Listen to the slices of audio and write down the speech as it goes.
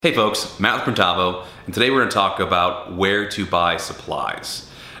Hey folks, Matt with Printavo, and today we're going to talk about where to buy supplies.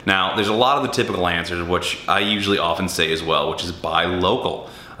 Now, there's a lot of the typical answers, which I usually often say as well, which is buy local.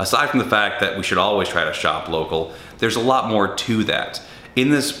 Aside from the fact that we should always try to shop local, there's a lot more to that.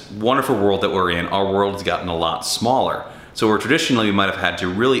 In this wonderful world that we're in, our world has gotten a lot smaller. So where traditionally we might have had to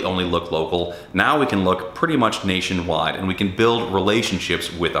really only look local, now we can look pretty much nationwide and we can build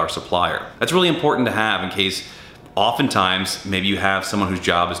relationships with our supplier. That's really important to have in case oftentimes, maybe you have someone whose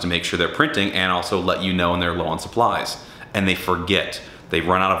job is to make sure they're printing and also let you know when they're low on supplies. And they forget. They've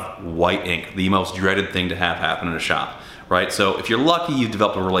run out of white ink, the most dreaded thing to have happen in a shop, right? So if you're lucky you've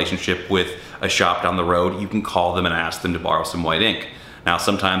developed a relationship with a shop down the road, you can call them and ask them to borrow some white ink. Now,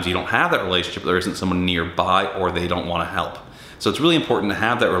 sometimes you don't have that relationship, there isn't someone nearby, or they don't want to help. So it's really important to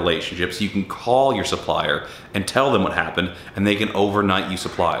have that relationship so you can call your supplier and tell them what happened and they can overnight you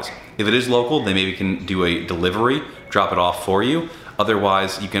supplies. If it is local, they maybe can do a delivery, drop it off for you.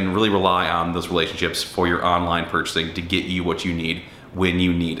 Otherwise, you can really rely on those relationships for your online purchasing to get you what you need when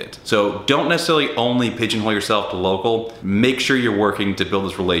you need it. So don't necessarily only pigeonhole yourself to local. Make sure you're working to build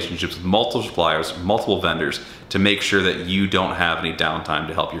those relationships with multiple suppliers, multiple vendors, to make sure that you don't have any downtime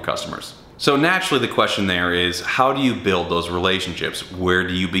to help your customers. So naturally the question there is, how do you build those relationships? Where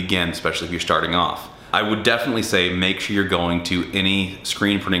do you begin, especially if you're starting off? I would definitely say make sure you're going to any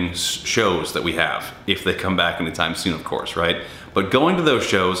screen printing shows that we have, if they come back anytime soon, of course, right? But going to those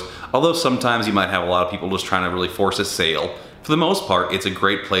shows, although sometimes you might have a lot of people just trying to really force a sale, for the most part, it's a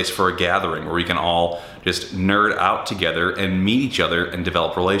great place for a gathering where we can all just nerd out together and meet each other and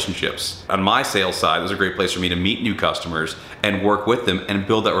develop relationships. On my sales side, it was a great place for me to meet new customers and work with them and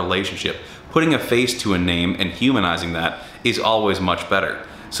build that relationship. Putting a face to a name and humanizing that is always much better.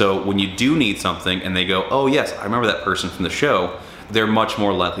 So when you do need something and they go, oh yes, I remember that person from the show, they're much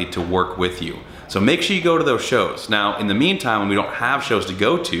more likely to work with you. So make sure you go to those shows. Now, in the meantime, when we don't have shows to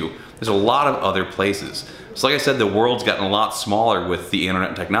go to, there's a lot of other places. So like I said, the world's gotten a lot smaller with the internet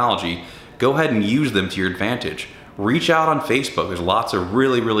and technology. Go ahead and use them to your advantage. Reach out on Facebook. There's lots of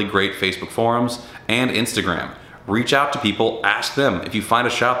really great Facebook forums and Instagram. Reach out to people, ask them. If you find a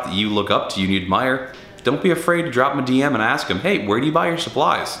shop that you look up to, you admire, don't be afraid to drop them a DM and ask them, hey, where do you buy your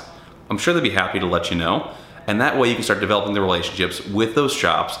supplies? I'm sure they'd be happy to let you know. And that way you can start developing the relationships with those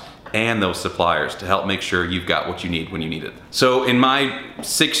shops and those suppliers to help make sure you've got what you need when you need it. So in my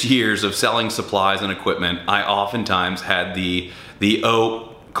 6 years of selling supplies and equipment, I oftentimes had the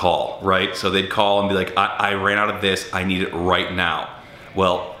oh call, right? So they'd call and be like, I ran out of this, I need it right now.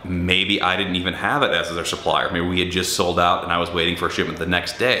 Well, maybe I didn't even have it as their supplier. Maybe we had just sold out and I was waiting for a shipment the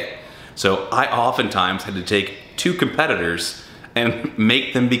next day. So I oftentimes had to take two competitors and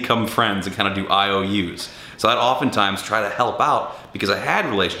make them become friends and kind of do IOUs. So I'd oftentimes try to help out because I had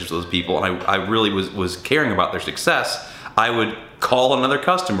relationships with those people and I really was caring about their success. I would call another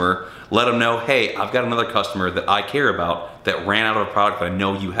customer, let them know, hey, I've got another customer that I care about that ran out of a product that I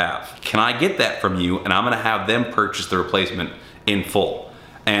know you have. Can I get that from you? And I'm gonna have them purchase the replacement in full.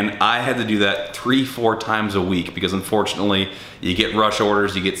 And I had to do that 3-4 times a week because unfortunately you get rush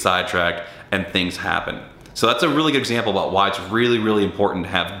orders, you get sidetracked, and things happen. So that's a really good example about why it's really important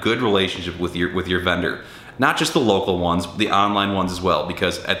to have good relationship with your vendor. Not just the local ones, but the online ones as well,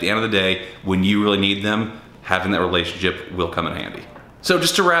 because at the end of the day, when you really need them, having that relationship will come in handy. So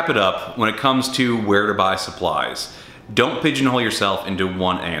just to wrap it up, when it comes to where to buy supplies, don't pigeonhole yourself into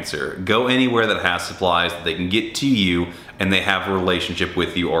one answer. Go anywhere that has supplies that they can get to you and they have a relationship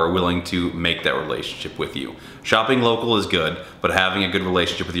with you or are willing to make that relationship with you. Shopping local is good, but having a good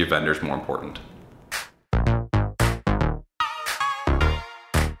relationship with your vendor is more important.